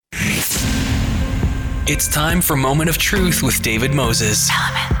It's time for Moment of Truth with David Moses.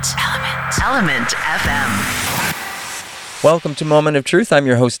 Element FM. Welcome to Moment of Truth. I'm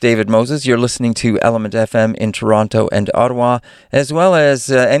your host, David Moses. You're listening to Element FM in Toronto and Ottawa, as well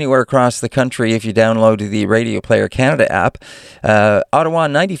as anywhere across the country if you download the Radio Player Canada app. Ottawa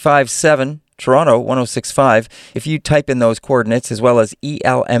 95.7. Toronto 106.5. If you type in those coordinates as well as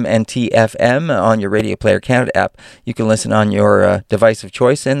ELMNT FM on your Radio Player Canada app, you can listen on your device of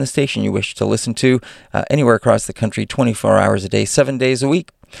choice and the station you wish to listen to anywhere across the country, 24 hours a day, 7 days a week.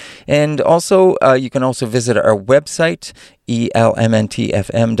 And also, you can also visit our website,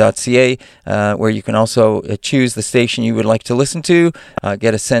 elmntfm.ca, where you can also choose the station you would like to listen to,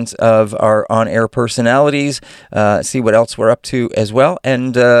 get a sense of our on-air personalities, see what else we're up to as well,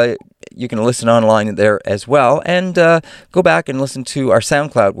 and you can listen online there as well, and go back and listen to our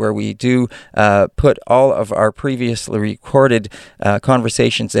SoundCloud, where we do put all of our previously recorded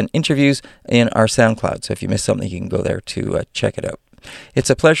conversations and interviews in our SoundCloud. So if you missed something, you can go there to check it out. It's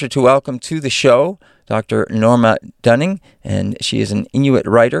a pleasure to welcome to the show Dr. Norma Dunning, and she is an Inuit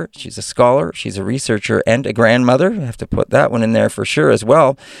writer. She's a scholar, she's a researcher, and a grandmother. I have to put that one in there for sure as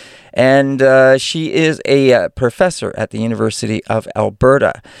well. And she is a professor at the University of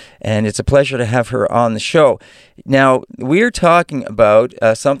Alberta, and it's a pleasure to have her on the show. Now, we're talking about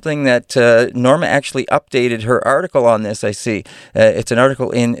something that Norma actually updated her article on this, I see. It's an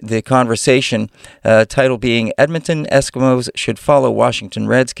article in The Conversation, title being Edmonton Eskimos Should Follow Washington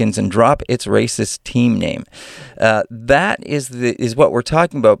Redskins and Drop Its Racist Team Name. That is what we're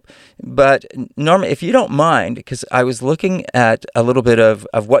talking about. But Norma, if you don't mind, because I was looking at a little bit of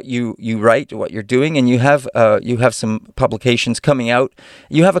what you write, what you're doing, and you have some publications coming out.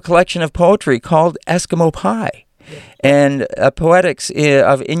 You have a collection of poetry called Eskimo Pie, and Poetics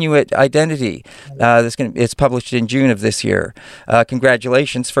of Inuit Identity. It's published in June of this year.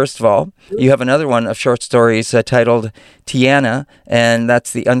 Congratulations, first of all. You have another one of short stories titled Tiana, and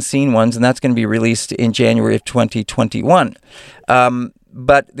that's the Unseen Ones, and that's going to be released in January of 2021.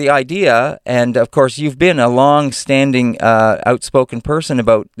 But the idea, and of course you've been a long-standing outspoken person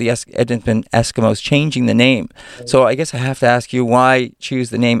about the Edmonton Eskimos changing the name. So I guess I have to ask you, why choose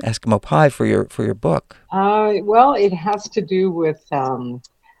the name Eskimo Pie for your book? Well, it has to do with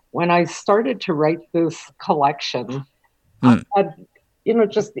when I started to write this collection,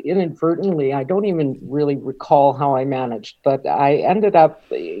 just inadvertently, I don't even really recall how I managed, but I ended up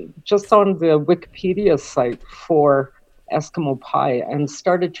just on the Wikipedia site for Eskimo Pie and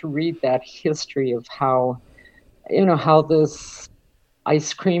started to read that history of how this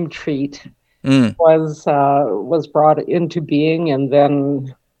ice cream treat was brought into being and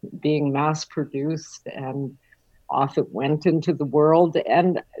then being mass produced, and off it went into the world.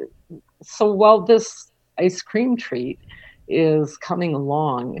 And so while this ice cream treat is coming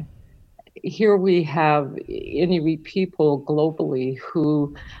along, here we have Inuit people globally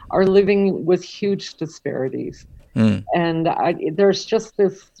who are living with huge disparities. And there's just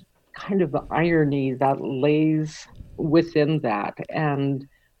this kind of irony that lays within that, and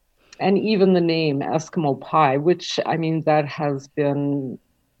even the name Eskimo Pie, which that has been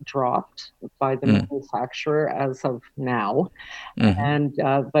dropped by the manufacturer as of now, and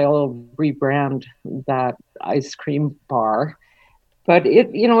they'll rebrand that ice cream bar. But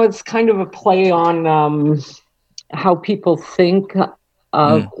it's kind of a play on how people think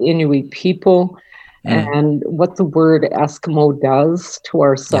of Inuit people. And what the word Eskimo does to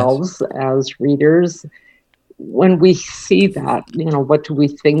ourselves as readers. When we see that, what do we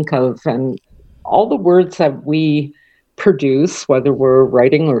think of? And all the words that we produce, whether we're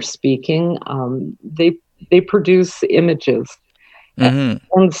writing or speaking, they produce images. And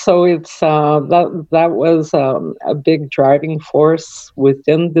so it's that was a big driving force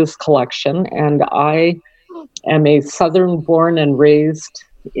within this collection. And I am a Southern born and raised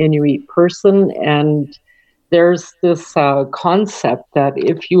Inuit person, and there's this concept that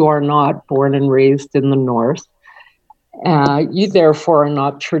if you are not born and raised in the North, you therefore are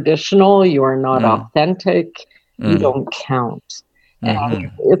not traditional, you are not authentic, you don't count.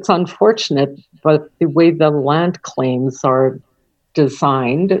 And it's unfortunate, but the way the land claims are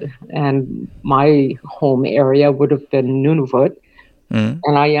designed, and my home area would have been Nunavut,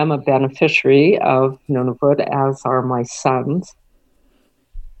 and I am a beneficiary of Nunavut, as are my sons.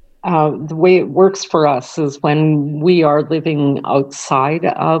 The way it works for us is when we are living outside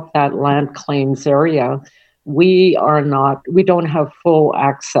of that land claims area, we don't have full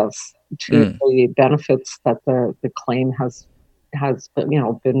access to the benefits that the claim has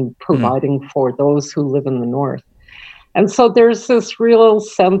been providing for those who live in the North. And so there's this real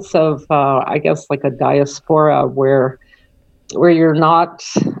sense of, like a diaspora where where you're not,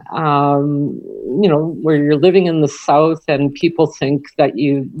 where you're living in the South and people think that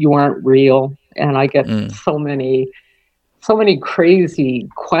you aren't real. And I get so many crazy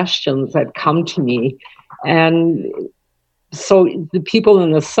questions that come to me. And so the people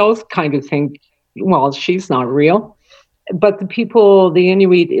in the South kind of think, well, she's not real. But the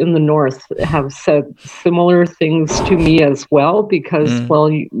Inuit in the North have said similar things to me as well, because, well,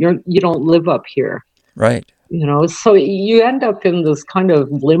 you don't live up here. Right. So you end up in this kind of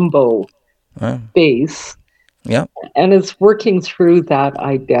limbo space. Yeah. And it's working through that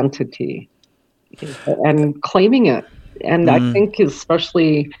identity and claiming it. And I think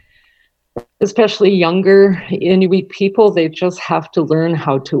especially younger Inuit people, they just have to learn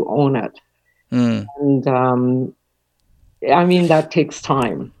how to own it. And I mean, that takes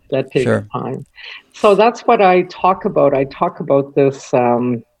time. Time. So that's what I talk about. I talk about this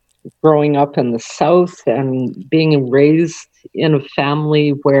growing up in the South and being raised in a family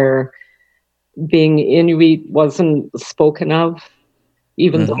where being Inuit wasn't spoken of,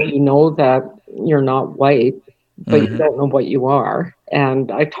 even though you know that you're not white, but you don't know what you are.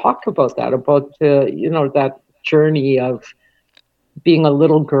 And I talk about that, about that journey of being a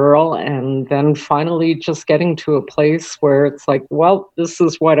little girl and then finally just getting to a place where it's like, well, this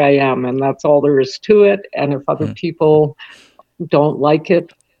is what I am, and that's all there is to it. And if other people don't like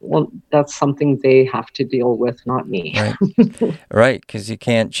it, well, that's something they have to deal with, not me. Right, because we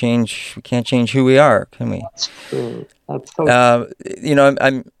can't change who we are, can we? That's true. That's so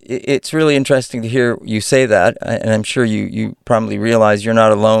it's really interesting to hear you say that, and I'm sure you probably realize you're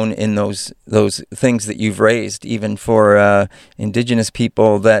not alone in those things that you've raised, even for Indigenous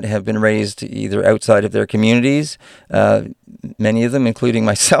people that have been raised either outside of their communities. Many of them, including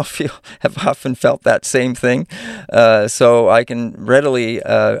myself, have often felt that same thing. So I can readily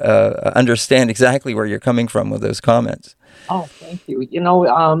understand exactly where you're coming from with those comments. Oh, thank you.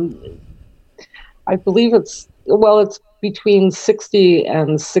 I believe it's between 60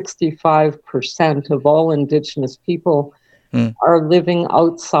 and 65% of all Indigenous people are living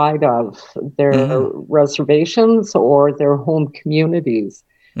outside of their reservations or their home communities.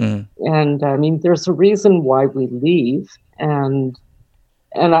 And I mean, there's a reason why we leave. And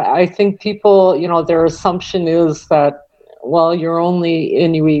I think people, their assumption is that, well, you're only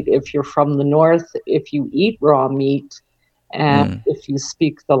Inuit if you're from the North, if you eat raw meat, and if you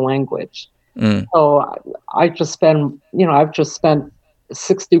speak the language. So I've just spent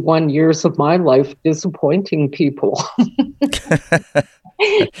 61 years of my life disappointing people.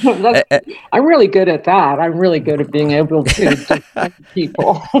 I'm really good at that. I'm really good at being able to disappoint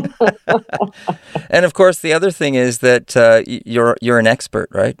people. And of course, the other thing is that you're an expert,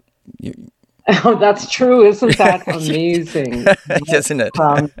 right? Oh, that's true. Isn't that amazing? Isn't it?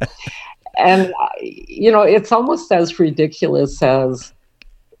 And it's almost as ridiculous as,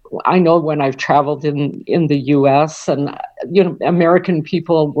 I know when I've traveled in the U.S. and, American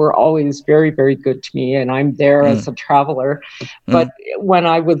people were always very, very good to me, and I'm there as a traveler. But when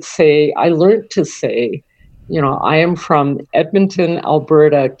I learned to say, I am from Edmonton,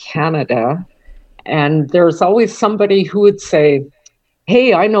 Alberta, Canada, and there's always somebody who would say,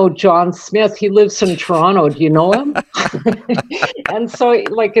 hey, I know John Smith. He lives in Toronto. Do you know him? And so,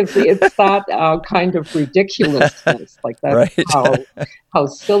 it's that kind of ridiculousness. Like that's right. how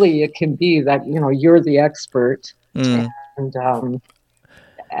silly it can be that you're the expert, and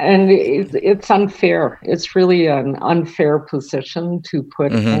it's unfair. It's really an unfair position to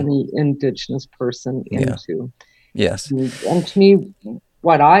put any Indigenous person into. Yes. And to me,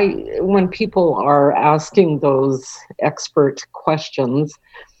 when people are asking those expert questions,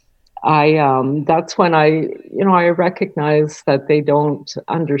 that's when I recognize that they don't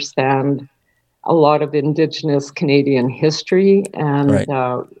understand a lot of Indigenous Canadian history,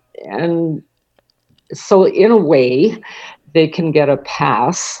 and so in a way they can get a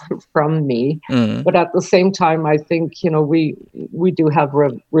pass from me, but at the same time, I think we do have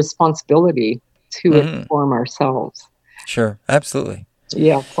responsibility to inform ourselves. Sure, absolutely.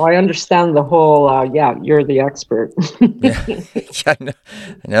 Yeah, so I understand the whole, you're the expert. I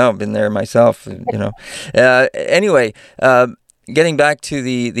know, I've been there myself, Anyway, getting back to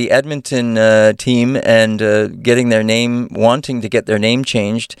the Edmonton team and wanting to get their name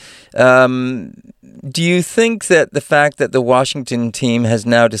changed, do you think that the fact that the Washington team has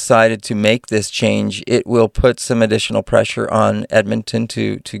now decided to make this change, it will put some additional pressure on Edmonton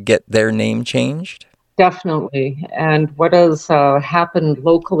to get their name changed? Definitely. And what has happened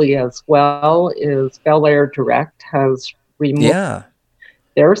locally as well is Bel Air Direct has removed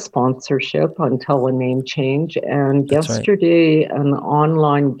their sponsorship until a name change. And yesterday, an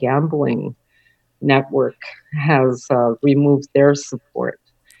online gambling network has removed their support.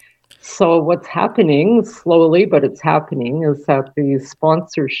 So what's happening slowly, but it's happening, is that the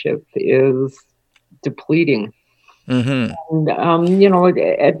sponsorship is depleting. Mm-hmm. And,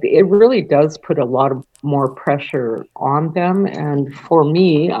 it really does put a lot of more pressure on them. And for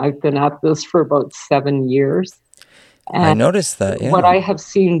me, I've been at this for about 7 years. And I noticed that, yeah. What I have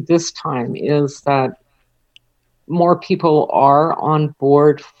seen this time is that more people are on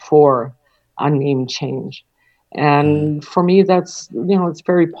board for a name change. And for me, that's, it's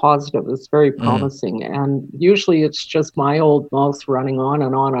very positive. It's very promising. And usually it's just my old mouth running on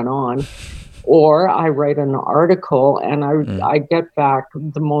and on and on. Or I write an article and I get back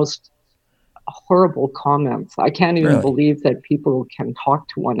the most horrible comments. I can't even believe that people can talk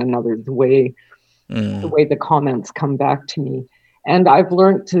to one another the way the comments come back to me. And I've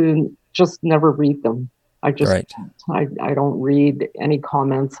learned to just never read them. I don't read any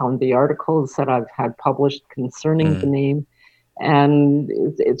comments on the articles that I've had published concerning the name. And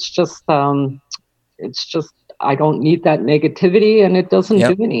it's just I don't need that negativity, and it doesn't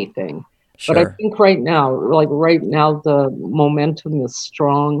do anything. Sure. But I think right now, the momentum is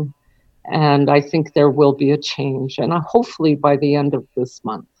strong, and I think there will be a change, and hopefully by the end of this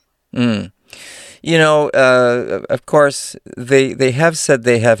month. Of course, they have said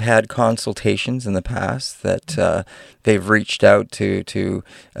they have had consultations in the past, that they've reached out to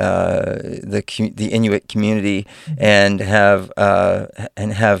the Inuit community and have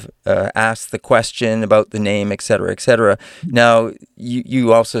asked the question about the name, et cetera, et cetera. Now,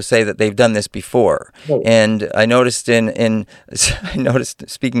 you also say that they've done this before, and I noticed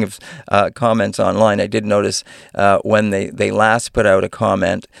speaking of comments online, I did notice when they last put out a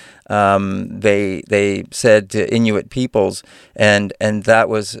comment. They said to Inuit peoples, and that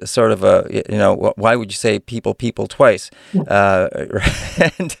was sort of why would you say people twice?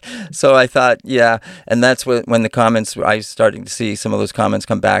 And so I thought, and that's when the comments, I was starting to see some of those comments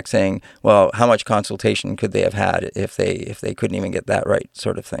come back saying, well, how much consultation could they have had if they couldn't even get that right,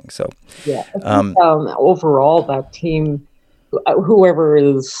 sort of thing. So overall, that team, whoever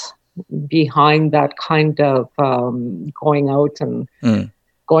is behind that kind of going out and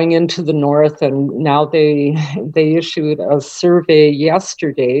going into the north, and now they issued a survey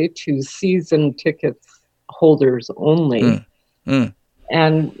yesterday to season ticket holders only.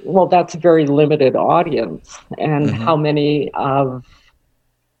 And well, that's a very limited audience. And how many of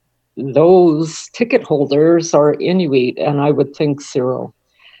those ticket holders are Inuit? And I would think 0.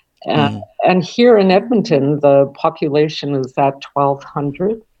 And here in Edmonton, the population is at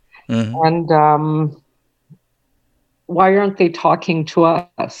 1,200. And why aren't they talking to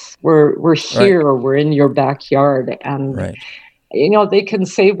us? We're here, we're in your backyard. And, they can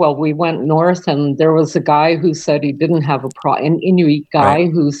say, well, we went north and there was a guy who said he didn't have an Inuit guy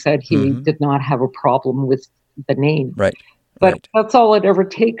who said he did not have a problem with the name. But that's all it ever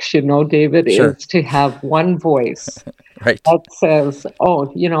takes, David, is to have one voice that says,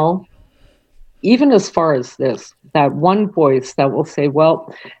 even as far as this, that one voice that will say,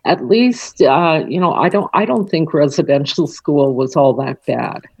 well, at least, I don't think residential school was all that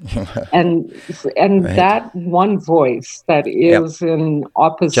bad. And that one voice that is in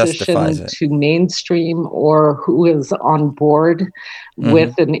opposition to mainstream, or who is on board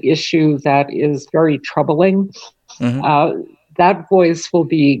with an issue that is very troubling, that voice will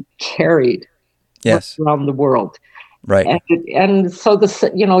be carried around the world. And so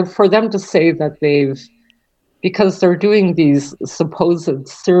for them to say that because they're doing these supposed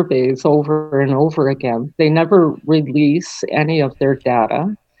surveys over and over again, they never release any of their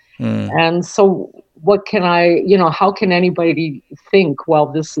data. And so how can anybody think, well,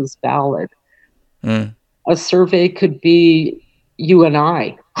 this is valid? A survey could be you and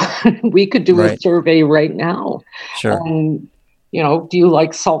I. We could do a survey right now. And, do you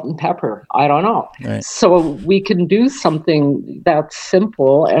like salt and pepper? I don't know. So we can do something that's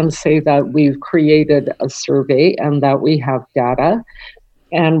simple and say that we've created a survey and that we have data,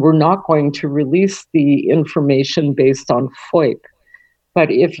 and we're not going to release the information based on FOIP. But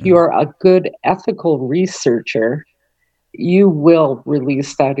if you're a good ethical researcher, you will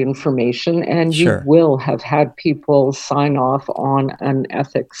release that information, and you will have had people sign off on an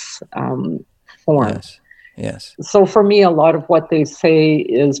ethics form. Yes. So for me, a lot of what they say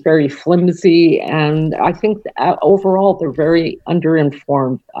is very flimsy, and I think that overall they're very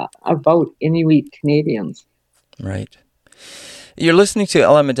underinformed about Inuit Canadians. Right. You're listening to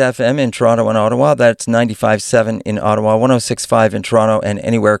Element FM in Toronto and Ottawa. That's 95.7 in Ottawa, 106.5 in Toronto, and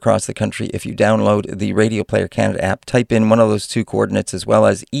anywhere across the country. If you download the Radio Player Canada app, type in one of those two coordinates as well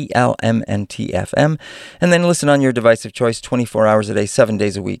as ELMNTFM, and then listen on your device of choice 24 hours a day, 7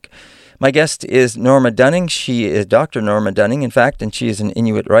 days a week. My guest is Norma Dunning. She is Dr. Norma Dunning, in fact, and she is an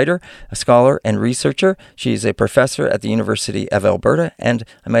Inuit writer, a scholar, and researcher. She is a professor at the University of Alberta, and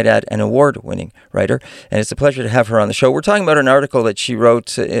I might add, an award-winning writer. And it's a pleasure to have her on the show. We're talking about an article that she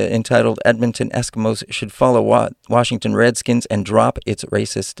wrote entitled "Edmonton Eskimos Should Follow Washington Redskins and Drop Its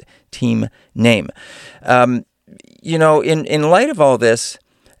Racist Team Name." In light of all this,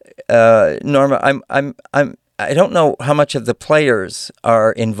 Norma, I don't know how much of the players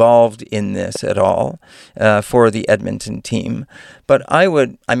are involved in this at all for the Edmonton team, but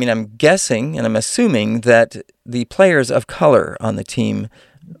I'm guessing and I'm assuming that the players of color on the team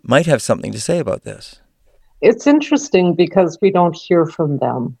might have something to say about this. It's interesting because we don't hear from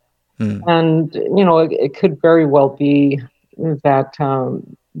them. And, it could very well be that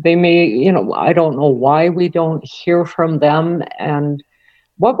they may, I don't know why we don't hear from them. And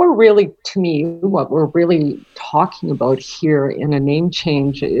what we're really talking about here in a name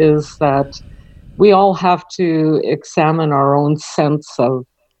change is that we all have to examine our own sense of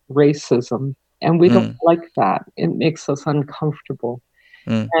racism. And we don't like that. It makes us uncomfortable.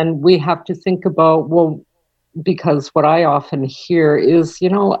 And we have to think about, because what I often hear is,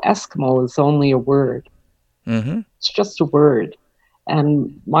 Eskimo is only a word. It's just a word.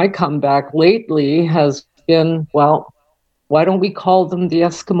 And my comeback lately has been, why don't we call them the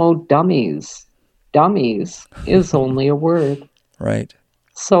Eskimo dummies? Dummies is only a word. Right.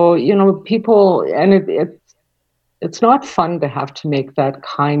 So, people, and it's not fun to have to make that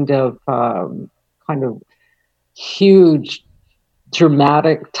kind of huge,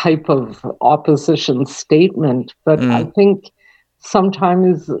 dramatic type of opposition statement. But I think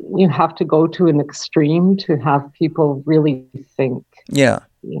sometimes you have to go to an extreme to have people really think. Yeah.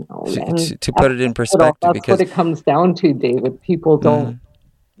 To put it in perspective, that's what it comes down to, David. People don't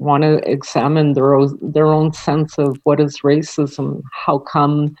want to examine their own sense of what is racism. How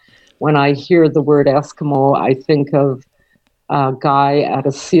come when I hear the word Eskimo, I think of a guy at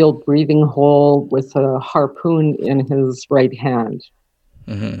a sealed breathing hole with a harpoon in his right hand?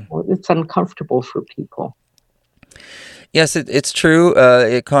 Well, it's uncomfortable for people. Yes, it's true.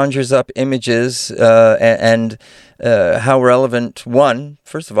 It conjures up images and how relevant,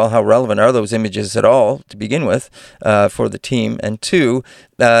 first of all, how relevant are those images at all to begin with for the team? And two,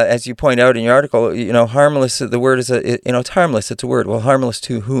 as you point out in your article, harmless, the word is, it's harmless, it's a word. Well, harmless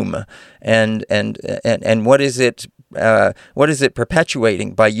to whom? And what is it? What is it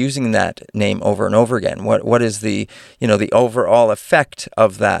perpetuating by using that name over and over again? What is the the overall effect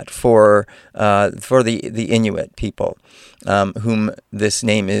of that for the Inuit people whom this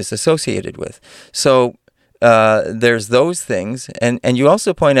name is associated with? So there's those things, and you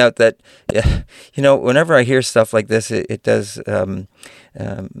also point out that whenever I hear stuff like this, it does.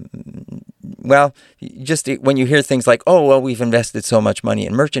 Just when you hear things like, we've invested so much money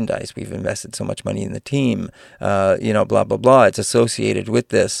in merchandise, we've invested so much money in the team, blah, blah, blah, it's associated with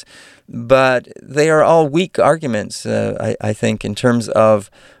this. But they are all weak arguments, I think, in terms of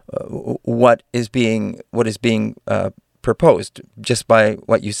what is being proposed, just by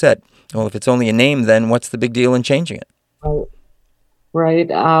what you said. Well, if it's only a name, then what's the big deal in changing it? Right.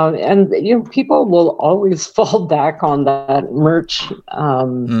 And people will always fall back on that merch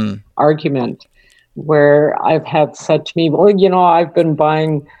argument, where I've had said to me, I've been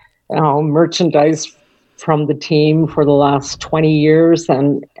buying merchandise from the team for the last 20 years.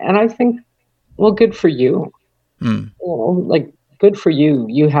 And I think, good for you. Good for you.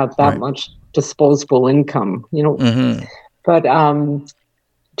 You have that much disposable income, But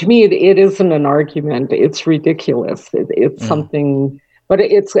to me, it isn't an argument. It's ridiculous. It's something, but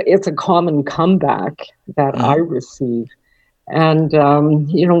it's a common comeback that I receive. And,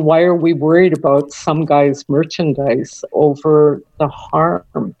 why are we worried about some guy's merchandise over the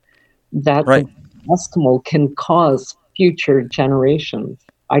harm that the Eskimo can cause future generations?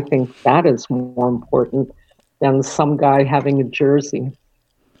 I think that is more important than some guy having a jersey.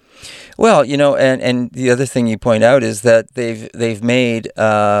 Well, and the other thing you point out is that they've made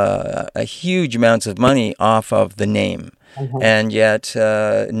a huge amounts of money off of the name, and yet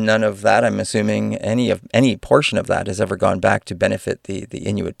none of that, I'm assuming, any portion of that has ever gone back to benefit the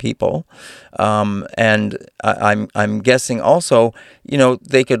Inuit people. And I'm guessing also,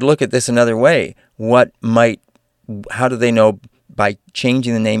 they could look at this another way. How do they know by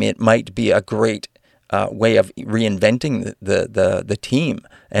changing the name it might be a great way of reinventing the team,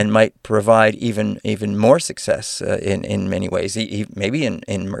 and might provide even more success in many ways, maybe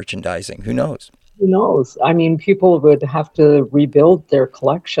in merchandising. Who knows? Who knows? I mean, people would have to rebuild their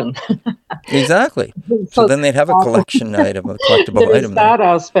collection. Exactly. So then they'd have a collection item, a collectible item. There's that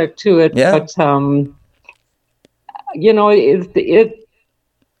aspect to it. Yeah. But,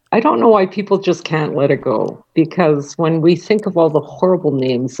 I don't know why people just can't let it go, because when we think of all the horrible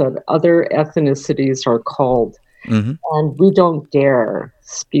names that other ethnicities are called, and we don't dare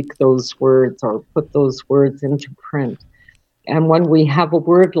speak those words or put those words into print. And when we have a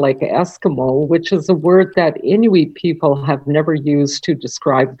word like Eskimo, which is a word that Inuit people have never used to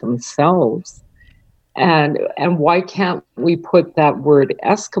describe themselves, and why can't we put that word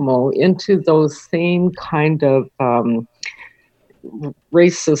Eskimo into those same kind of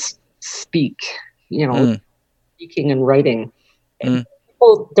racist speak, speaking and writing? And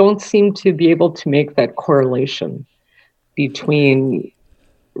people don't seem to be able to make that correlation between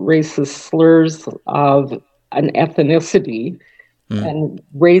racist slurs of an ethnicity and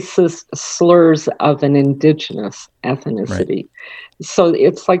racist slurs of an indigenous ethnicity. Right. So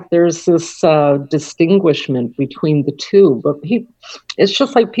it's like there's this distinguishment between the two, but it's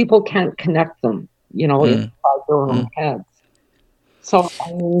just like people can't connect them, inside their own heads. So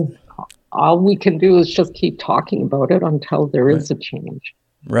I mean, all we can do is just keep talking about it until there is a change.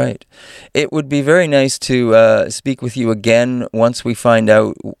 Right. It would be very nice to speak with you again once we find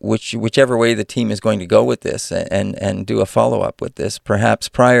out whichever way the team is going to go with this, and do a follow-up with this, perhaps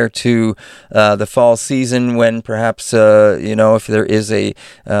prior to the fall season, when perhaps, if there is a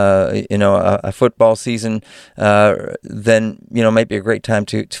football season, then, might be a great time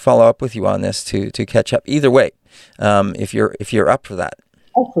to follow up with you on this, to catch up either way, if you're up for that.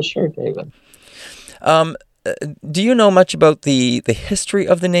 Oh, for sure, David. Do you know much about the history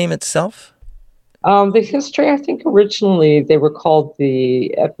of the name itself? The history, I think originally they were called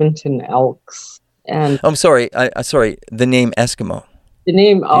the Edmonton Elks. And I'm sorry, the name Eskimo. The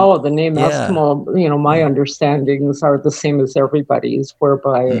name Eskimo, my understandings are the same as everybody's,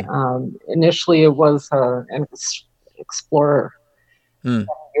 whereby initially it was an explorer from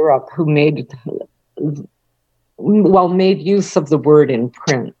Europe who made use of the word in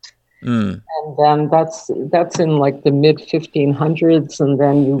print. And then that's in like the mid 1500s, and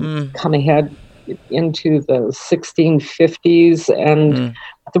then you come ahead into the 1650s, and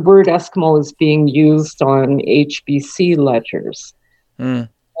the word Eskimo is being used on HBC ledgers. And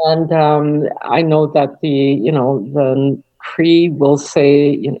I know that the Cree will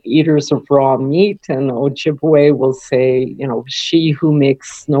say eaters of raw meat, and Ojibwe will say she who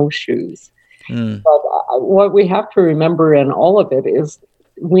makes snowshoes. But what we have to remember in all of it is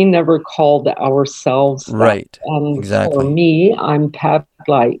we never called ourselves that. Right. And exactly. For me, I'm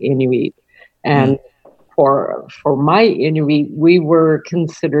Padlai Inuit. And for my Inuit, we were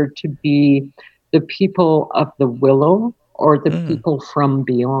considered to be the people of the willow, or the people from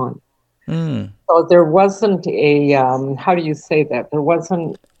beyond. So there wasn't how do you say that? There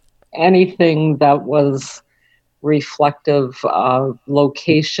wasn't anything that was reflective of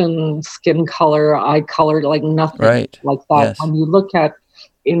location, skin color, eye color, like nothing like that. Yes. When you look at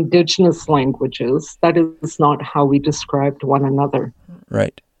Indigenous languages, that is not how we described one another.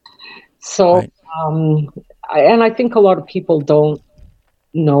 Right. So, and I think a lot of people don't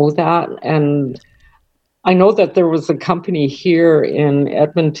know that. And I know that there was a company here in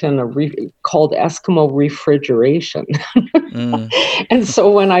Edmonton called Eskimo Refrigeration. And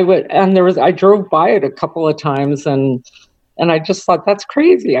so when I drove by it a couple of times, and I just thought, that's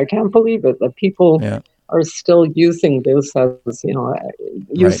crazy. I can't believe it that people are still using this as,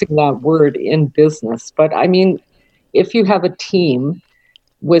 using that word in business. But I mean, if you have a team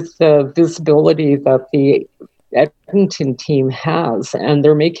with the visibility that the Edmonton team has, and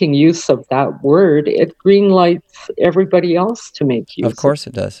they're making use of that word, it greenlights everybody else to make use of it. Of course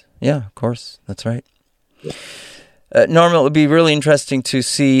it does. Yeah, of course. That's right. Yeah. Norma, it would be really interesting to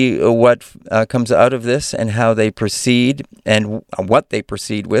see what comes out of this, and how they proceed, and what they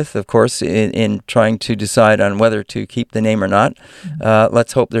proceed with, of course, in trying to decide on whether to keep the name or not.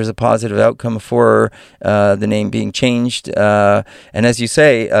 Let's hope there's a positive outcome for the name being changed. And as you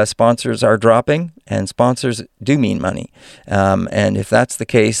say, sponsors are dropping, and sponsors do mean money. And if that's the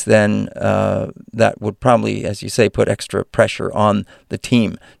case, then that would probably, as you say, put extra pressure on the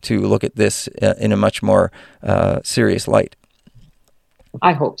team to look at this in a much more serious light.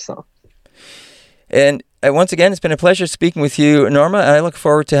 I hope so. And once again, it's been a pleasure speaking with you, Norma. I look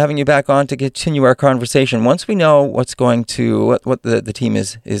forward to having you back on to continue our conversation once we know what the team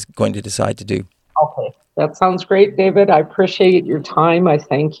is going to decide to do. Okay. That sounds great, David. I appreciate your time. I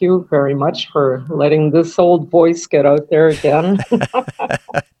thank you very much for letting this old voice get out there again.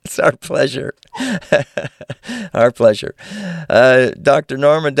 It's our pleasure. Our pleasure. Dr.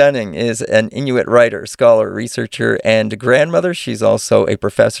 Norma Dunning is an Inuit writer, scholar, researcher, and grandmother. She's also a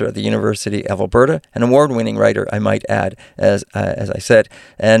professor at the University of Alberta, an award-winning writer, I might add, as I said.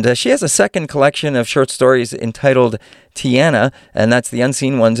 And she has a second collection of short stories entitled Tiana, and that's The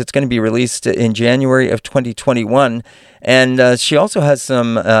Unseen Ones. It's going to be released in January of 2021. And she also has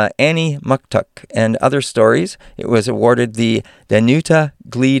some Annie Muktuk and other stories. It was awarded the Danuta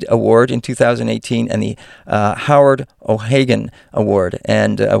Gleed Award in 2018 and the Howard O'Hagan Award,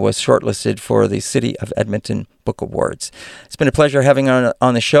 and was shortlisted for the City of Edmonton Book Awards. It's been a pleasure having her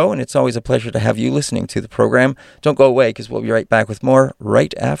on the show, and it's always a pleasure to have you listening to the program. Don't go away, because we'll be right back with more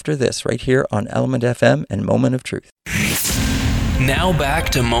right after this, right here on Element FM and Moment of Truth. Now back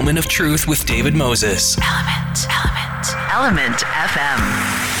to Moment of Truth with David Moses. Element FM.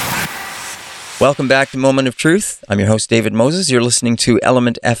 Welcome back to Moment of Truth. I'm your host, David Moses. You're listening to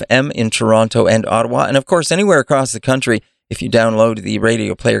Element FM in Toronto and Ottawa, and of course, anywhere across the country. If you download the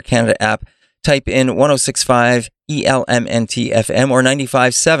Radio Player Canada app, type in 106.5 ELMNT FM or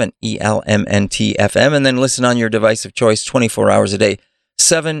 95.7 ELMNT FM, and then listen on your device of choice 24 hours a day,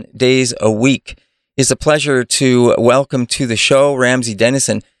 7 days a week. It's a pleasure to welcome to the show Ramsey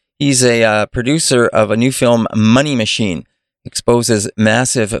Dennison. He's a producer of a new film, Money Machine. Exposes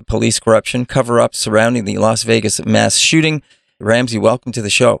massive police corruption, cover-up surrounding the Las Vegas mass shooting. Ramsey, welcome to the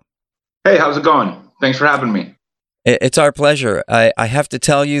show. Hey, how's it going? Thanks for having me. It's our pleasure. I have to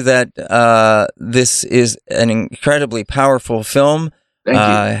tell you that this is an incredibly powerful film. Thank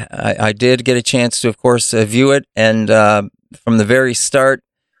you. I did get a chance to, of course, view it, and from the very start,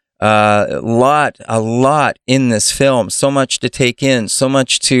 a lot in this film. So much to take in, so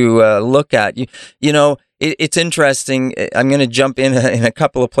much to look at. You know, it's interesting. I'm going to jump in a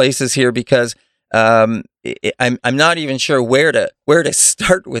couple of places here because I'm not even sure where to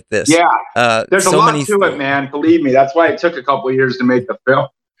start with this. Yeah, there's so a lot to it, man. Believe me, that's why it took a couple of years to make the film.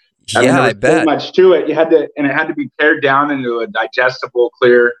 I bet. So much to it. It had to be pared down into a digestible,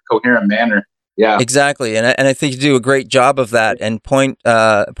 clear, coherent manner. Yeah, exactly. And I think you do a great job of that, and point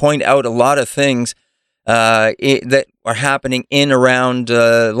out a lot of things that are happening in around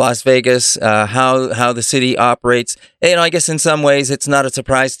Las Vegas, how the city operates. And I guess in some ways it's not a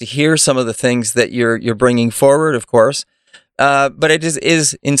surprise to hear some of the things that you're bringing forward, of course. But it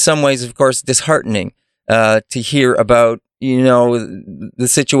is in some ways, of course, disheartening to hear about, you know, the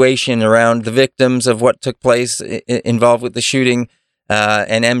situation around the victims of what took place involved with the shooting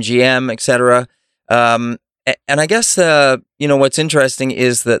and MGM, etc. And I guess you know, what's interesting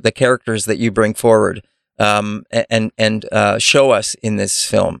is the characters that you bring forward. And show us in this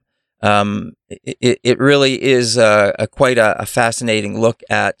film. It really is quite a fascinating look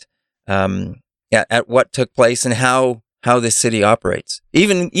at what took place and how this city operates.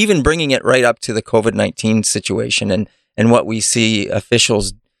 Even bringing it right up to the COVID-19 situation and what we see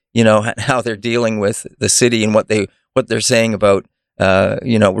officials, you know, how they're dealing with the city and what they're saying about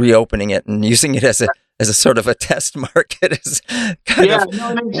you know, reopening it and using it as a sort of a test market. Is kind of,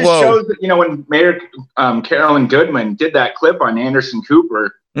 and it just shows that, you know, when Mayor Carolyn Goodman did that clip on Anderson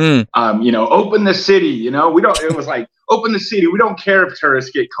Cooper, you know, open the city, you know, it was like, open the city. We don't care if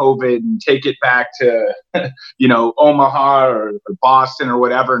tourists get COVID and take it back to, you know, Omaha or Boston or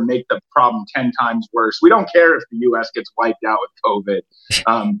whatever and make the problem 10 times worse. We don't care if the U.S. gets wiped out with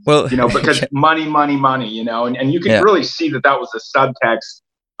COVID, well, you know, because money, you know, and you can really see that was the subtext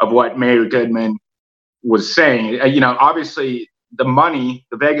of what Mayor Goodman was saying. You know, obviously the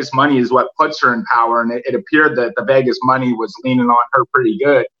Vegas money is what puts her in power, and it appeared that the Vegas money was leaning on her pretty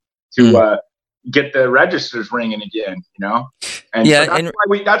good to get the registers ringing again, you know? And so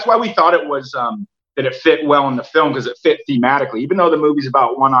that's why we thought it was that it fit well in the film, because it fit thematically. Even though the movie's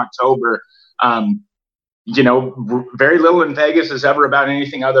about 1 October, you know, very little in Vegas is ever about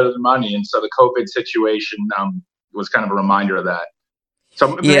anything other than money, and so the COVID situation was kind of a reminder of that.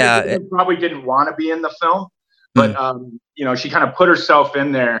 So it probably didn't want to be in the film, but you know, she kind of put herself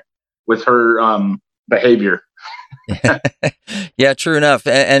in there with her behavior. Yeah, true enough.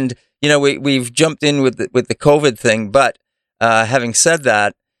 And you know, we've jumped in with the COVID thing, but having said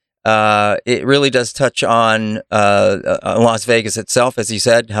that, it really does touch on Las Vegas itself, as you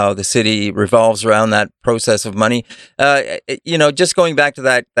said, how the city revolves around that process of money. You know, just going back to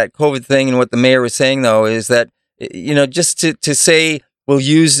that COVID thing, and what the mayor was saying, though, is that, you know, just to say,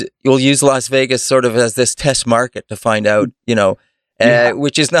 you'll use Las Vegas sort of as this test market to find out, you know,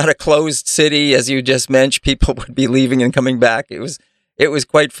 which is not a closed city, as you just mentioned. People would be leaving and coming back. It was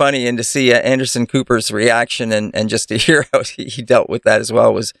quite funny, and to see Anderson Cooper's reaction and just to hear how he dealt with that as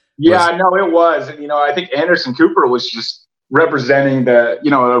well was. No, it was. And, you know, I think Anderson Cooper was just representing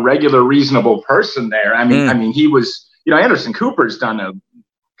a regular, reasonable person there. I mean, he was, you know, Anderson Cooper's done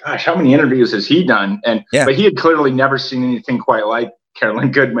how many interviews has he done? But he had clearly never seen anything quite like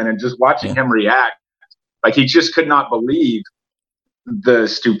Carolyn Goodman, and just watching him react, like he just could not believe the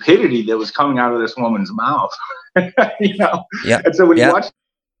stupidity that was coming out of this woman's mouth. You know? Yeah. And so when you watch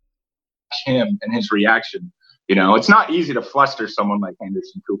him and his reaction, you know, it's not easy to fluster someone like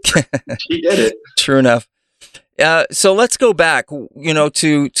Anderson Cooper. He did it. True enough. So let's go back, you know,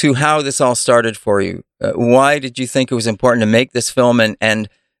 to how this all started for you. Why did you think it was important to make this film? And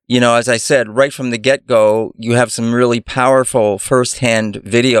you know, as I said, right from the get-go, you have some really powerful first-hand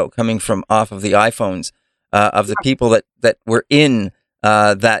video coming from off of the iPhones of the people that were in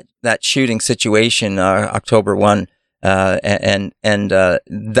that shooting situation, October 1, and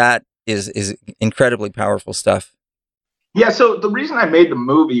that is incredibly powerful stuff. Yeah. So the reason I made the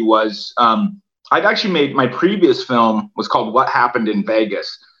movie was I'd actually made my previous film was called What Happened in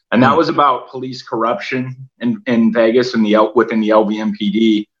Vegas, and that was about police corruption in Vegas and within the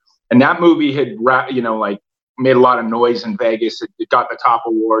LVMPD. And that movie had, you know, like made a lot of noise in Vegas. It got the top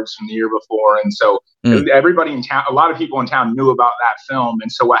awards from the year before. And so everybody in town, a lot of people in town knew about that film. And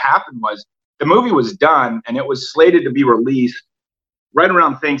so what happened was the movie was done and it was slated to be released right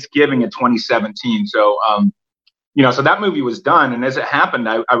around Thanksgiving of 2017. So, you know, so that movie was done. And as it happened,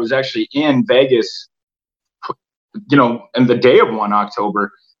 I was actually in Vegas, you know, in the day of 1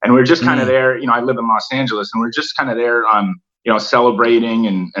 October. And we were just kind of there, you know, I live in Los Angeles and we were just kind of there, you know, celebrating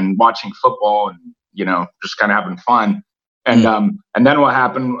and watching football and, you know, just kind of having fun. And then what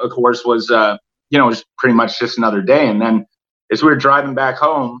happened, of course, was, you know, it was pretty much just another day. And then as we were driving back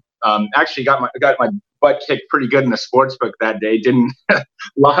home, actually got my butt kicked pretty good in the sports book that day. Didn't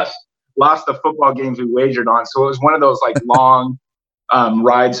lost the football games we wagered on. So it was one of those like long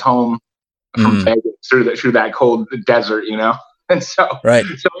rides home from Vegas through that cold desert, you know? And so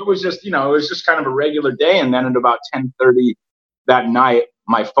it was just, you know, it was just kind of a regular day. And then at about 10:30 that night,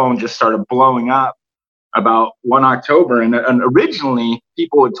 my phone just started blowing up about 1 October. And originally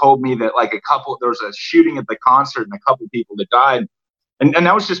people had told me that like there was a shooting at the concert and a couple people that died. And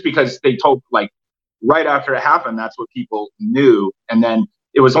that was just because they told, like, right after it happened, that's what people knew. And then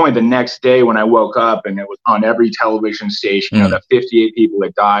it was only the next day when I woke up and it was on every television station, you know, that 58 people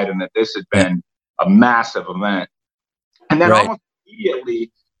had died and that this had been a massive event. And then almost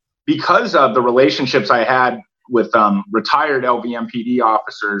immediately, because of the relationships I had with retired LVMPD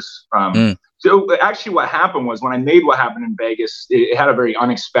officers, so actually what happened was when I made What Happened in Vegas, it had a very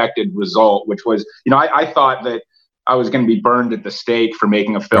unexpected result, which was, you know, I thought that I was going to be burned at the stake for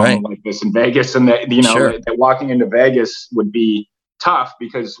making a film like this in Vegas, and that, you know, that walking into Vegas would be tough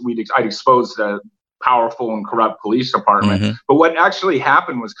because I'd exposed a powerful and corrupt police department. But what actually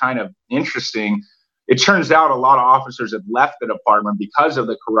happened was kind of interesting. It turns out a lot of officers had left the department because of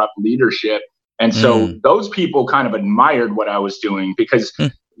the corrupt leadership. And so those people kind of admired what I was doing because,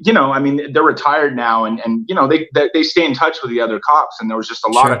 you know, I mean, they're retired now and you know, they stay in touch with the other cops. And there was just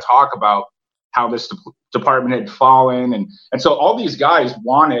a lot of talk about how this department had fallen. And so all these guys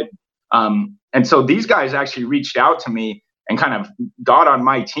wanted, and so these guys actually reached out to me and kind of got on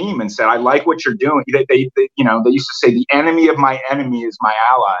my team and said, I like what you're doing. They you know, they used to say the enemy of my enemy is my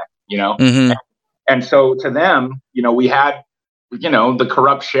ally, you know? And so to them, you know, we had, you know, the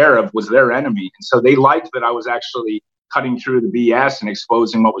corrupt sheriff was their enemy. And so they liked that I was actually cutting through the BS and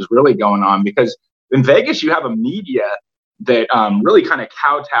exposing what was really going on. Because in Vegas, you have a media that really kind of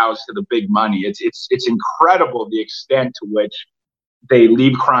kowtows to the big money. It's incredible the extent to which they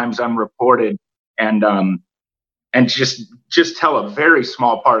leave crimes unreported and just tell a very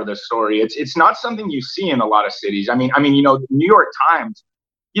small part of the story. It's not something you see in a lot of cities. I mean, you know, New York Times,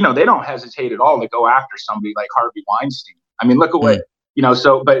 you know, they don't hesitate at all to go after somebody like Harvey Weinstein. I mean, look at what, you know,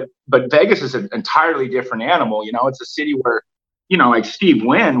 so, but Vegas is an entirely different animal. You know, it's a city where, you know, like Steve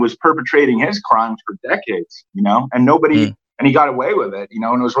Wynn was perpetrating his crimes for decades, you know, and nobody, and he got away with it, you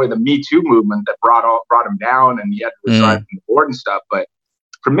know, and it was really the Me Too movement that brought him down and he had to resign from the board and stuff. But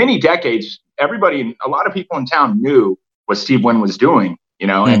for many decades, a lot of people in town knew what Steve Wynn was doing, you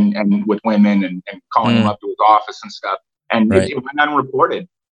know, and with women and calling him up to his office and stuff. And it went unreported,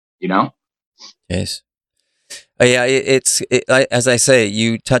 you know? Yes. Yeah, as I say,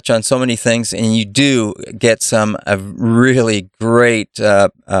 you touch on so many things, and you do get some really great,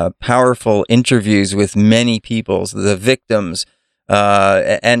 powerful interviews with many people, the victims,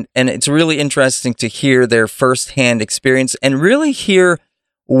 and it's really interesting to hear their firsthand experience and really hear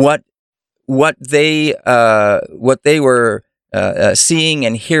what they were seeing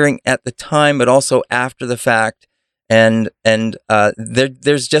and hearing at the time, but also after the fact, and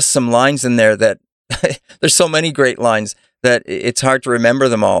there's just some lines in there that. There's so many great lines that it's hard to remember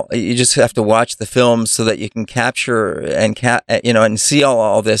them all. You just have to watch the film so that you can capture and you know, and see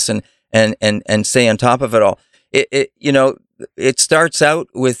all this and stay on top of it all. You know, it starts out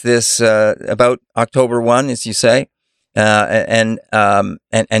with this about October 1, as you say,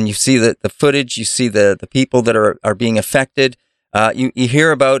 and you see the footage, you see the people that are being affected. You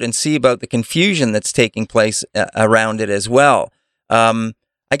hear about and see about the confusion that's taking place around it as well.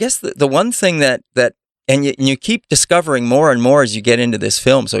 I guess the one thing that and you keep discovering more and more as you get into this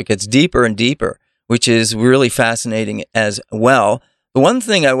film, so it gets deeper and deeper, which is really fascinating as well. The one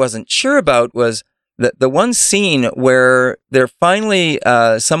thing I wasn't sure about was the one scene where they're finally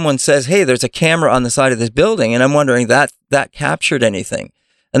someone says, "Hey, there's a camera on the side of this building," and I'm wondering that captured anything.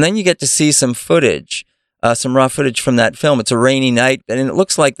 And then you get to see some footage, some raw footage from that film. It's a rainy night, and it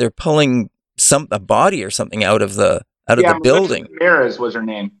looks like they're pulling a body or something out of the building. Ramirez was her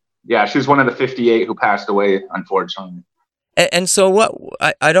name. Yeah, she was one of the 58 who passed away, unfortunately. And so what?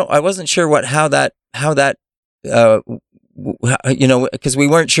 I wasn't sure how that because we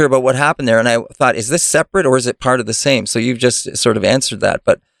weren't sure about what happened there, and I thought, is this separate or is it part of the same? So you've just sort of answered that,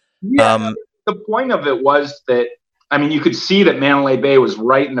 but the point of it was that, I mean, you could see that Mandalay Bay was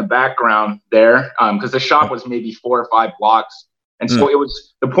right in the background there, because the shop was maybe 4 or 5 blocks. And so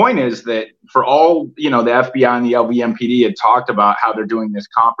the point is that for all, the FBI and the LVMPD had talked about how they're doing this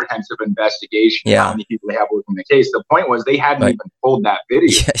comprehensive investigation, how many people they have working the case. The point was they hadn't even pulled that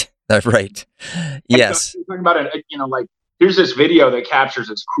video. Yeah, right. Yes. So talking about it, like, here's this video that captures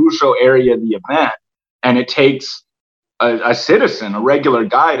this crucial area of the event, and it takes a citizen, a regular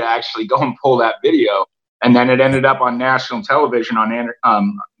guy, to actually go and pull that video. And then it ended up on national television on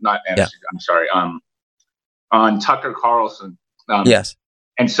Tucker Carlson. Yes.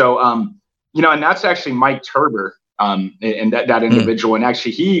 And so, and that's actually Mike Turber, and that individual. And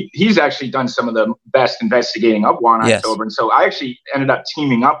actually, he's actually done some of the best investigating of 1 October. And so I actually ended up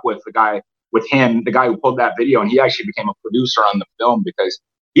teaming up with the guy who pulled that video, and he actually became a producer on the film because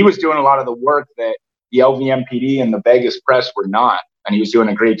he was doing a lot of the work that the LVMPD and the Vegas press were not. And he was doing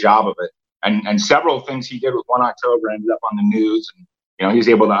a great job of it. And several things he did with 1 October ended up on the news. And, he was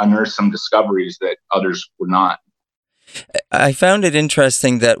able to unearth some discoveries that others were not. I found it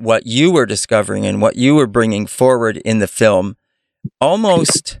interesting that what you were discovering and what you were bringing forward in the film,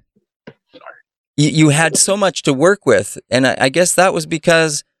 almost you had so much to work with. And I guess that was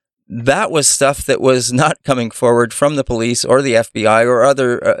because that was stuff that was not coming forward from the police or the FBI or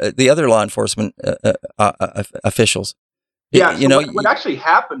the other law enforcement officials. Yeah, what actually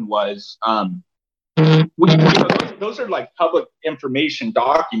happened was, those are like public information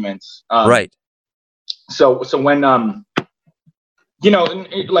documents, right? So when like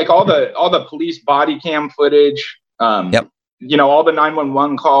all the police body cam footage, all the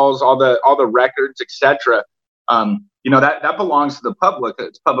 911 calls, all the records, etc. That belongs to the public.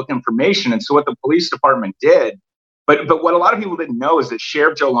 It's public information. And so what the police department did, but what a lot of people didn't know is that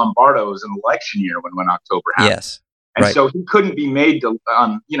Sheriff Joe Lombardo was an election year when October happened. Yes. And so he couldn't be made to,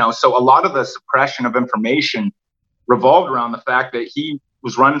 so a lot of the suppression of information revolved around the fact that he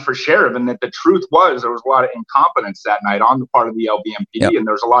was running for sheriff, and that the truth was there was a lot of incompetence that night on the part of the LVMPD, and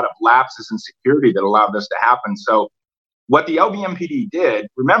there was a lot of lapses in security that allowed this to happen. So what the LVMPD did,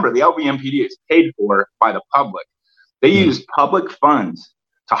 remember, the LVMPD is paid for by the public. They used public funds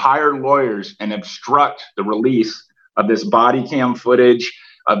to hire lawyers and obstruct the release of this body cam footage,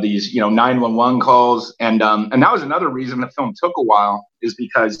 of these, 911 calls. And that was another reason the film took a while, is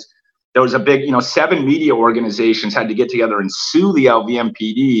because there was a big, 7 media organizations had to get together and sue the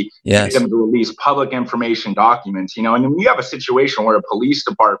LVMPD to get them to release public information documents, and when you have a situation where a police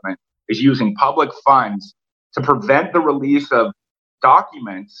department is using public funds to prevent the release of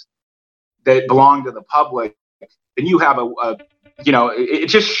documents that belong to the public, then you have it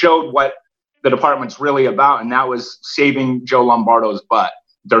just showed what the department's really about. And that was saving Joe Lombardo's butt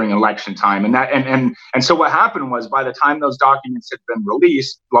during election time. And so what happened was, by the time those documents had been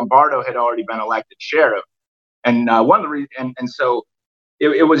released, Lombardo had already been elected sheriff. And so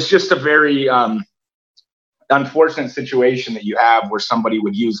it was just a very unfortunate situation that you have where somebody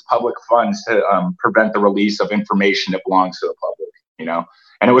would use public funds to prevent the release of information that belongs to the public,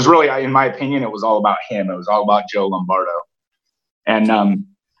 And it was really, in my opinion, it was all about him. It was all about Joe Lombardo. And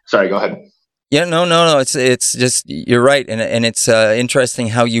sorry, go ahead. Yeah, no. It's just, you're right, and it's interesting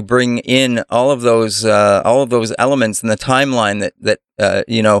how you bring in all of those elements in the timeline that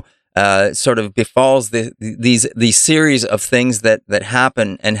sort of befalls these series of things that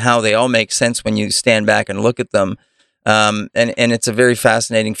happen, and how they all make sense when you stand back and look at them. And it's a very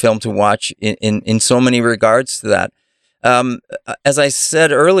fascinating film to watch in so many regards to that. As I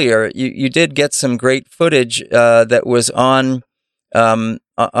said earlier, you did get some great footage that was on.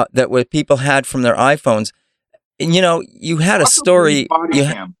 That what people had from their iPhones. And, you had a story.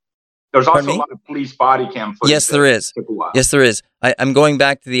 There's also a lot of police body cam footage. Yes, there is. Yes, there is. I'm going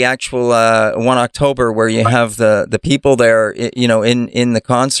back to the actual 1 October where you have the people there, you know, in the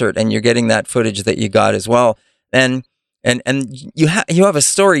concert, and you're getting that footage that you got as well. And you have a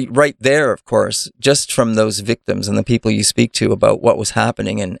story right there, of course, just from those victims and the people you speak to about what was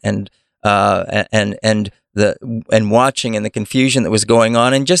happening and watching and the confusion that was going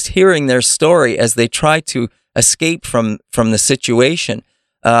on, and just hearing their story as they try to escape from the situation.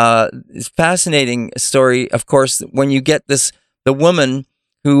 It's fascinating story, of course, when you get the woman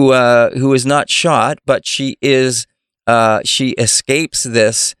who is not shot, but she escapes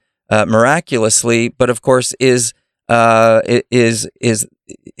this miraculously, but of course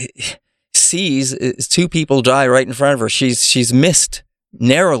sees two people die right in front of her. She's missed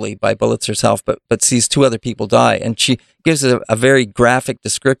narrowly by bullets herself, but sees two other people die, and she gives a very graphic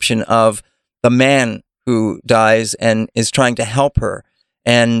description of the man who dies and is trying to help her.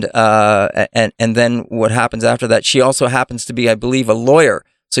 And then what happens after that? She also happens to be, I believe, a lawyer.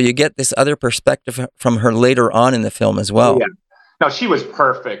 So you get this other perspective from her later on in the film as well. Yeah. No, she was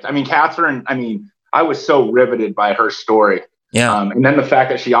perfect. I mean, Catherine, I was so riveted by her story. Yeah. And then the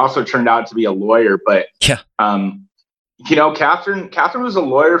fact that she also turned out to be a lawyer. But, yeah. You know, Catherine was a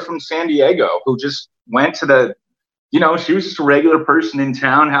lawyer from San Diego who just went to she was just a regular person in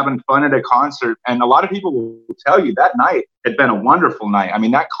town having fun at a concert. And a lot of people will tell you that night had been a wonderful night. I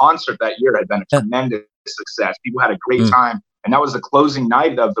mean, that concert that year had been a tremendous success. People had a great time. And that was the closing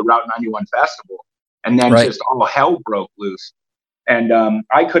night of the Route 91 festival. And then just all hell broke loose. And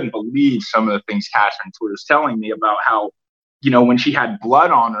I couldn't believe some of the things Catherine was telling me about how, you know, when she had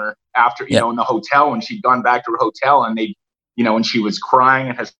blood on her after, you know, in the hotel, when she'd gone back to her hotel and they, you know, when she was crying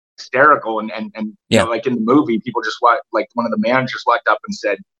and hysterical and you know, like in the movie, people just like one of the managers walked up and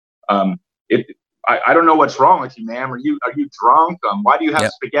said, I don't know what's wrong with you, ma'am. Are you drunk? Why do you have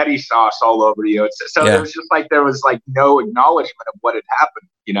spaghetti sauce all over you? It was just like there was like no acknowledgement of what had happened,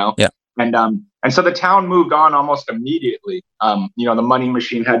 you know? Yeah. And so the town moved on almost immediately. You know, the money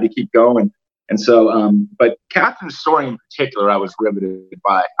machine had to keep going. And so, but Catherine's story in particular, I was riveted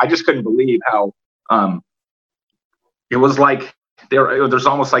by. I just couldn't believe how it was like there's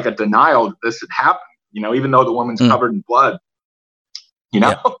almost like a denial that this had happened, you know, even though the woman's covered in blood, you know?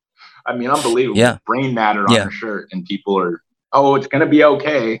 Yeah. I mean, unbelievable. Yeah. Brain matter on her shirt, and people are, oh, it's going to be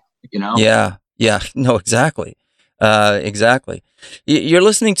okay, you know? Yeah. Yeah. No, exactly. Exactly. You're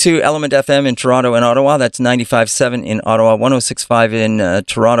listening to Element FM in Toronto and Ottawa. That's 95.7 in Ottawa, 106.5 in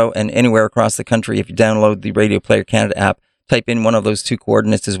Toronto, and anywhere across the country. If you download the Radio Player Canada app, type in one of those two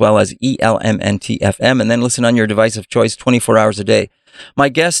coordinates as well as ELMNTFM, and then listen on your device of choice 24 hours a day. My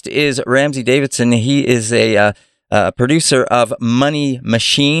guest is Ramsey Davidson. He is a producer of Money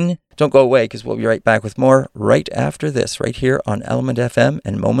Machine. Don't go away, because we'll be right back with more right after this, right here on Element FM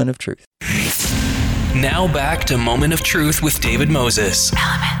and Moment of Truth. Now back to Moment of Truth with David Moses.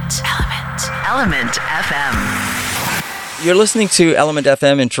 Element FM. You're listening to Element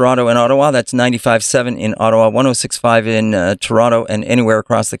FM in Toronto and Ottawa. That's 95.7 in Ottawa, 106.5 in Toronto, and anywhere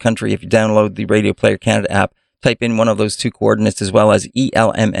across the country. If you download the Radio Player Canada app, type in one of those two coordinates as well as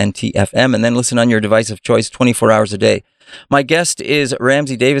ELMNTFM, and then listen on your device of choice 24 hours a day. My guest is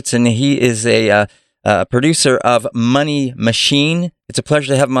Ramsey Davidson. He is a producer of Money Machine. It's a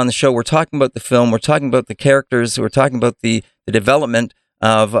pleasure to have him on the show. We're talking about the film. We're talking about the characters. We're talking about the development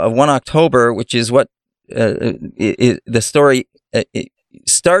of 1 October, which is what the story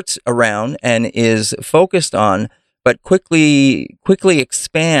starts around and is focused on, but quickly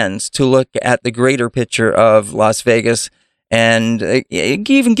expands to look at the greater picture of Las Vegas. And it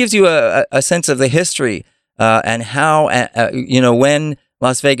even gives you a sense of the history and how, when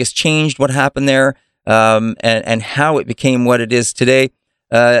Las Vegas changed, what happened there, and how it became what it is today.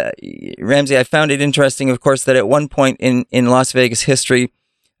 Ramsey, I found it interesting, of course, that at one point in Las Vegas history,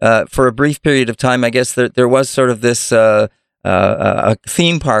 for a brief period of time, I guess there was sort of this a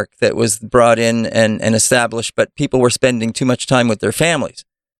theme park that was brought in and established, but people were spending too much time with their families,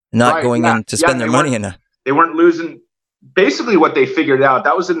 not going in to spend their money in. They weren't losing. Basically, what they figured out,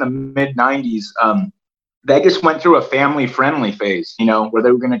 that was in the mid 90s. Vegas went through a family-friendly phase, you know, where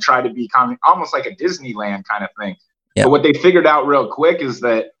they were going to try to become almost like a Disneyland kind of thing. Yep. But what they figured out real quick is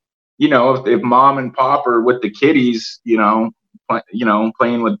that, you know, if mom and pop are with the kiddies,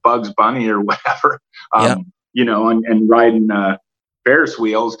 playing with Bugs Bunny or whatever, you know, and riding Ferris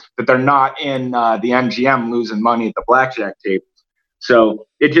wheels, that they're not in the MGM losing money at the blackjack table. So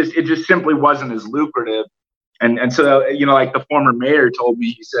it just simply wasn't as lucrative. And so, you know, like the former mayor told me,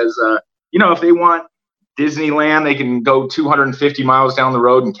 he says, if they want Disneyland, they can go 250 miles down the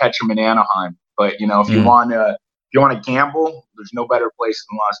road and catch them in Anaheim. But, you know, if you want you want to gamble, there's no better place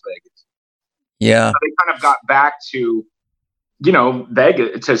than Las Vegas. Yeah. So they kind of got back to,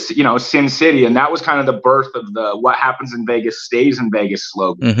 Vegas, to, Sin City. And that was kind of the birth of the what happens in Vegas stays in Vegas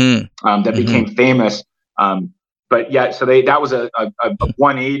slogan that became famous. But yeah, so that was a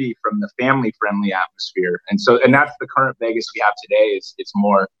 180 from the family friendly atmosphere. And that's the current Vegas we have today. It's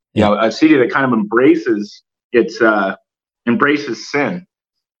more, a city that kind of embraces sin,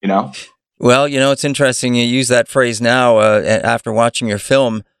 Well, it's interesting you use that phrase now after watching your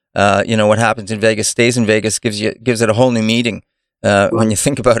film. What happens in Vegas stays in Vegas gives it a whole new meaning when you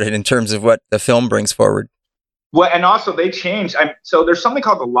think about it in terms of what the film brings forward. Well, and also they changed. So there's something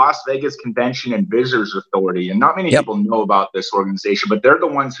called the Las Vegas Convention and Visitors Authority, and not many people know about this organization, but they're the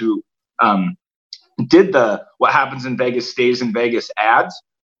ones who did the "What Happens in Vegas Stays in Vegas" ads.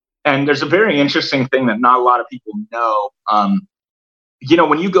 And there's a very interesting thing that not a lot of people know.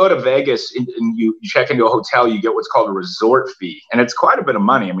 When you go to Vegas and you check into a hotel, you get what's called a resort fee. And it's quite a bit of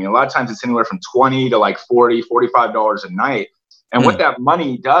money. I mean, a lot of times it's anywhere from $20 to like $40, $45 a night. And what that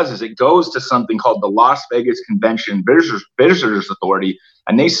money does is it goes to something called the Las Vegas Convention Visitors Authority.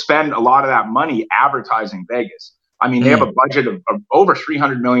 And they spend a lot of that money advertising Vegas. I mean, they have a budget of over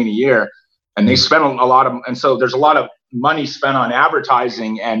 $300 million a year. And they spend a lot of, and so there's a lot of money spent on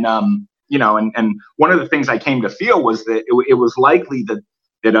advertising. And, and one of the things I came to feel was that it was likely that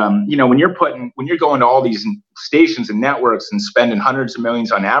when you're going to all these stations and networks and spending hundreds of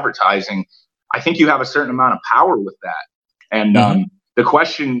millions on advertising, I think you have a certain amount of power with that. And the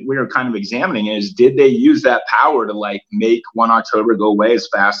question we're kind of examining is, did they use that power to like make 1 October go away as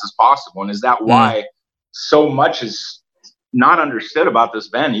fast as possible? And is that why so much is not understood about this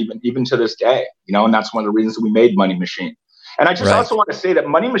event, even to this day? And that's one of the reasons we made Money Machine. And I just also want to say that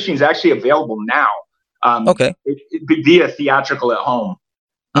Money Machine is actually available now. Via theatrical at home.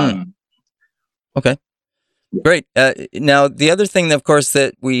 Okay. Great. Now, the other thing, of course,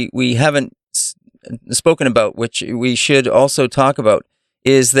 that we haven't spoken about, which we should also talk about,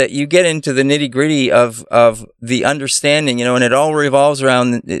 is that you get into the nitty gritty of the understanding,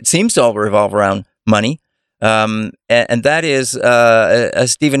 and it seems to all revolve around money. And that is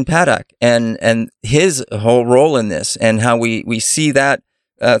Stephen Paddock and his whole role in this, and how we see that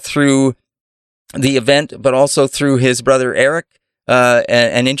through the event, but also through his brother Eric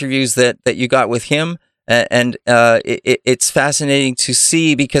and interviews that you got with him. And it's fascinating to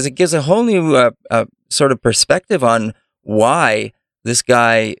see because it gives a whole new sort of perspective on why this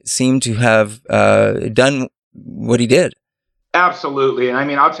guy seemed to have done what he did. Absolutely. And I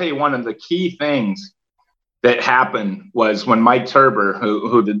mean, I'll tell you, one of the key things that happened was when Mike Turber,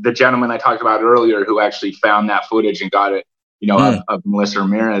 who the gentleman I talked about earlier, who actually found that footage and got it, of Melissa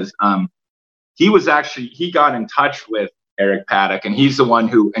Ramirez, he got in touch with Eric Paddock, and he's the one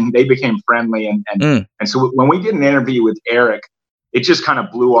and they became friendly. And so when we did an interview with Eric, it just kind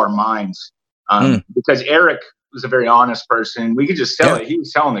of blew our minds because Eric was a very honest person. We could just tell it. He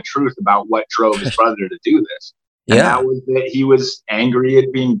was telling the truth about what drove his brother to do this. And that was that he was angry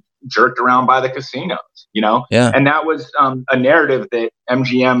at being jerked around by the casinos, and that was a narrative that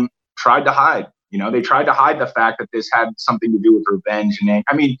MGM tried to hide. They tried to hide the fact that this had something to do with revenge. And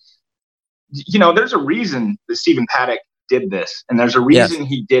I mean, there's a reason that Stephen Paddock did this, and there's a reason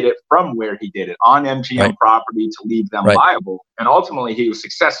he did it from where he did it, on MGM property, to leave them liable. And ultimately he was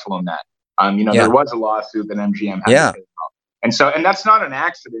successful in that. There was a lawsuit that MGM had to pay off. And that's not an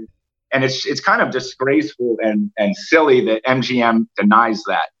accident. And it's kind of disgraceful and silly that MGM denies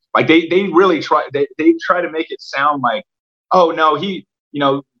that. Like they really try to make it sound like, oh no,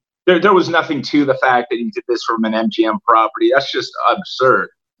 there was nothing to the fact that he did this from an MGM property. That's just absurd.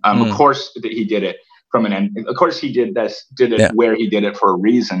 Of course that he did it of course he did it where he did it for a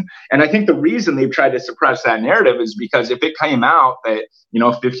reason. And I think the reason they've tried to suppress that narrative is because if it came out that,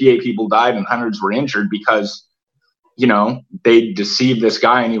 58 people died and hundreds were injured because, they deceived this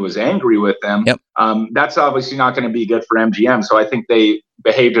guy and he was angry with them, that's obviously not going to be good for MGM. So I think they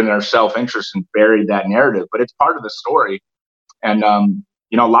behaved in their self-interest and buried that narrative, but it's part of the story. And,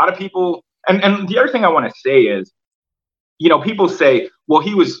 a lot of people, and the other thing I want to say is, people say, well,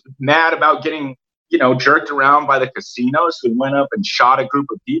 he was mad about getting, jerked around by the casinos who went up and shot a group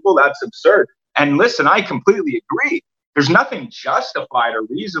of people. That's absurd. And listen, I completely agree. There's nothing justified or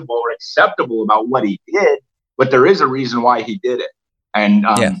reasonable or acceptable about what he did, but there is a reason why he did it. And,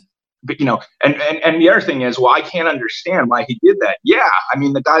 but, and the other thing is, well, I can't understand why he did that. Yeah. I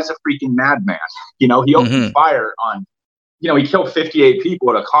mean, the guy's a freaking madman. He opened fire on, he killed 58 people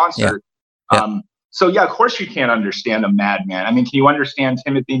at a concert. So yeah, of course you can't understand a madman. I mean, can you understand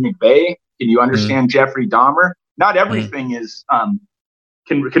Timothy McVeigh? Can you understand Jeffrey Dahmer? Not everything is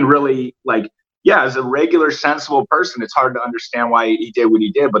can really like yeah, as a regular, sensible person, it's hard to understand why he did what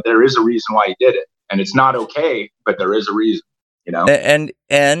he did, but there is a reason why he did it. And it's not okay, but there is a reason, you know? And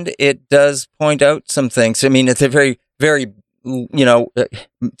it does point out some things. I mean, it's a very, very,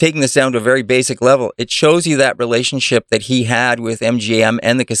 taking this down to a very basic level, it shows you that relationship that he had with MGM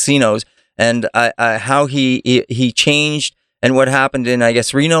and the casinos, and how he changed, and what happened in, I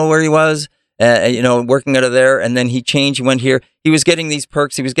guess, Reno, where he was, working out of there, and then he changed, he went here. He was getting these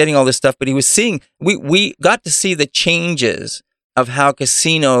perks, he was getting all this stuff, but he was seeing, we got to see the changes of how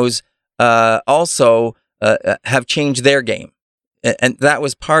casinos also have changed their game. And that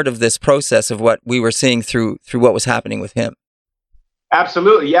was part of this process of what we were seeing through what was happening with him.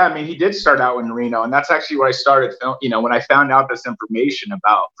 Absolutely. Yeah. I mean, he did start out in Reno, and that's actually where I started. When I found out this information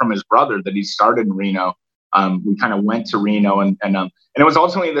from his brother that he started in Reno, we kind of went to Reno, and it was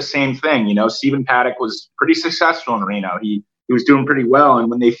ultimately the same thing. Stephen Paddock was pretty successful in Reno. He was doing pretty well. And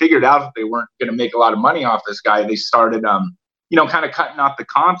when they figured out that they weren't going to make a lot of money off this guy, they started, kind of cutting off the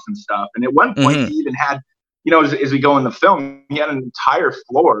comps and stuff. And at one point, he even had, as we go in the film, he had an entire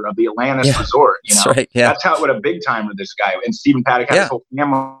floor of the Atlantis resort. That's right. Yeah. That's how, what a big time with this guy. And Stephen Paddock had his whole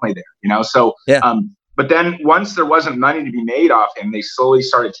family there, So, but then once there wasn't money to be made off him, they slowly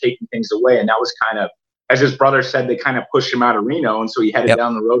started taking things away. And that was kind of, as his brother said, they kind of pushed him out of Reno. And so he headed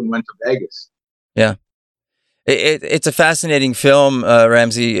down the road and went to Vegas. Yeah. It's a fascinating film,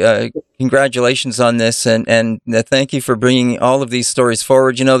 Ramsey. Congratulations on this, and thank you for bringing all of these stories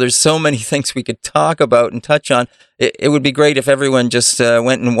forward. There's so many things we could talk about and touch on. It would be great if everyone just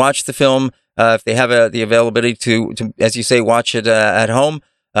went and watched the film, if they have the availability to, as you say, watch it at home.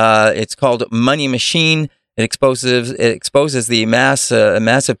 It's called Money Machine. It exposes the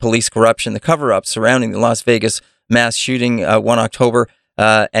massive police corruption, the cover-up surrounding the Las Vegas mass shooting 1 October.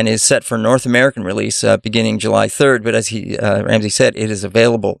 And is set for North American release beginning July 3rd. But as Ramsey said, it is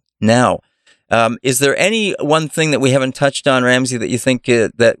available now. Is there any one thing that we haven't touched on, Ramsey, that you think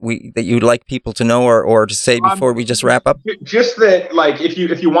that you'd like people to know or to say before we just wrap up? Just that, like, if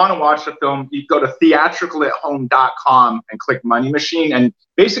you want to watch the film, you go to theatricalathome.com and click Money Machine. And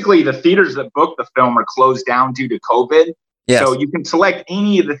basically, the theaters that booked the film are closed down due to COVID. Yes. So you can select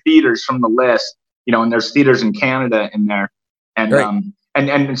any of the theaters from the list, and there's theaters in Canada in there. And right.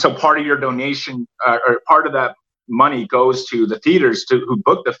 And so part of your donation or part of that money goes to the theaters who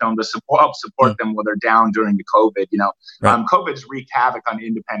booked the film to help support them while they're down during the COVID. Right. COVID's wreaked havoc on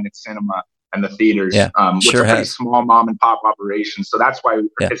independent cinema and the theaters, which are pretty small mom and pop operations. So that's why we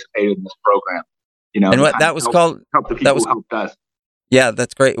participated in this program. And what that was called? Help the people who helped us. Yeah,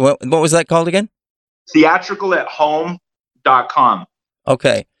 that's great. What was that called again? Theatricalathome.com.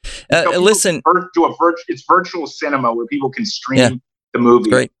 Okay. Listen, it's virtual cinema where people can stream the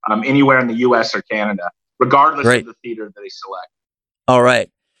movie anywhere in the U.S. or Canada, regardless of the theater that they select. All right.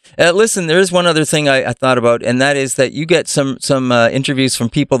 Listen, there is one other thing I thought about, and that is that you get some interviews from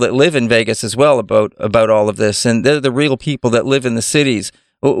people that live in Vegas as well about all of this, and they're the real people that live in the cities.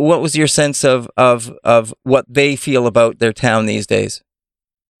 What was your sense of what they feel about their town these days?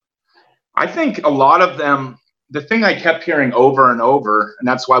 I think a lot of them, the thing I kept hearing over and over, and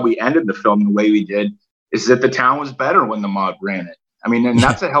that's why we ended the film the way we did, is that the town was better when the mob ran it. I mean, and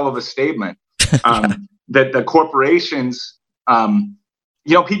that's a hell of a statement. That the corporations,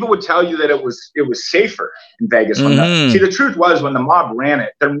 people would tell you that it was safer in Vegas. See, the truth was when the mob ran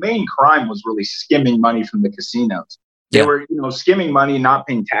it, their main crime was really skimming money from the casinos. They were, skimming money, not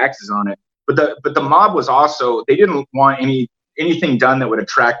paying taxes on it. But the mob was also, they didn't want anything done that would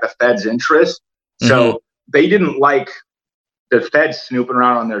attract the Fed's interest. So they didn't like the Feds snooping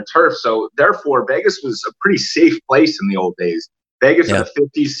around on their turf. So therefore, Vegas was a pretty safe place in the old days. Vegas in the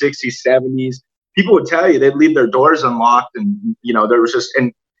 50s, 60s, 70s, people would tell you they'd leave their doors unlocked. And, there was just,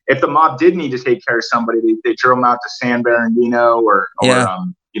 and if the mob did need to take care of somebody, they drove them out to San Bernardino or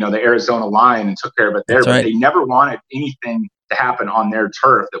the Arizona line and took care of it there. But they never wanted anything to happen on their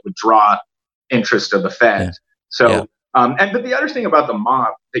turf that would draw interest of the Feds. So, but the other thing about the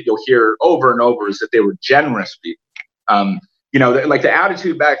mob that you'll hear over and over is that they were generous people. Like the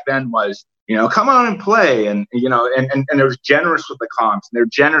attitude back then was, come on and play. And they were generous with the comps and they're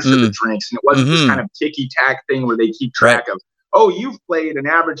generous with the drinks. And it wasn't this kind of ticky tack thing where they keep track of, you've played an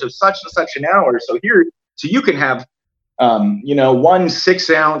average of such and such an hour. So you can have, 1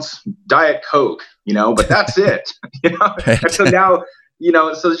 6-ounce Diet Coke, but that's it, And so now,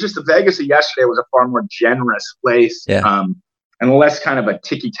 so it's just the Vegas of yesterday was a far more generous place. And less kind of a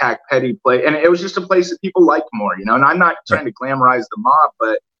ticky-tack petty play. And it was just a place that people liked more, and I'm not trying to glamorize the mob,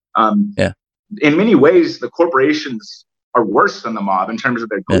 but in many ways, the corporations are worse than the mob in terms of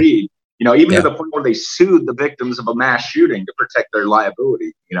their greed. Even to the point where they sued the victims of a mass shooting to protect their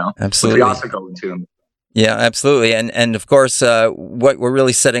liability, Absolutely. Which we also go into. Yeah, absolutely. And of course, what we're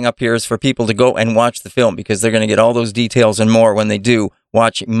really setting up here is for people to go and watch the film, because they're going to get all those details and more when they do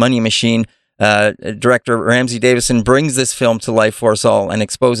watch Money Machine. Director Ramsey Davison brings this film to life for us all and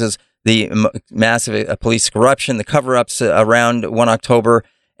exposes the massive police corruption, the cover-ups around 1 October,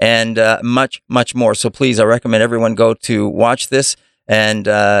 and much, much more. So please, I recommend everyone go to watch this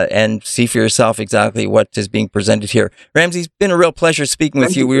and see for yourself exactly what is being presented here. Ramsey, it's been a real pleasure speaking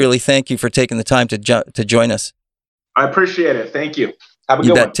with you. We really thank you for taking the time to join us. I appreciate it. Thank you. Have a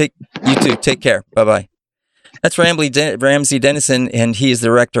good one. You too. Take care. Bye-bye. That's Ramsey Dennison, and he is the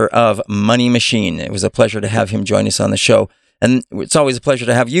director of Money Machine. It was a pleasure to have him join us on the show. And it's always a pleasure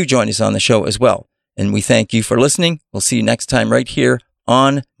to have you join us on the show as well. And we thank you for listening. We'll see you next time right here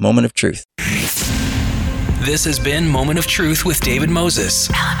on Moment of Truth. This has been Moment of Truth with David Moses.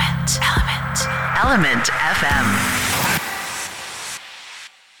 Element FM.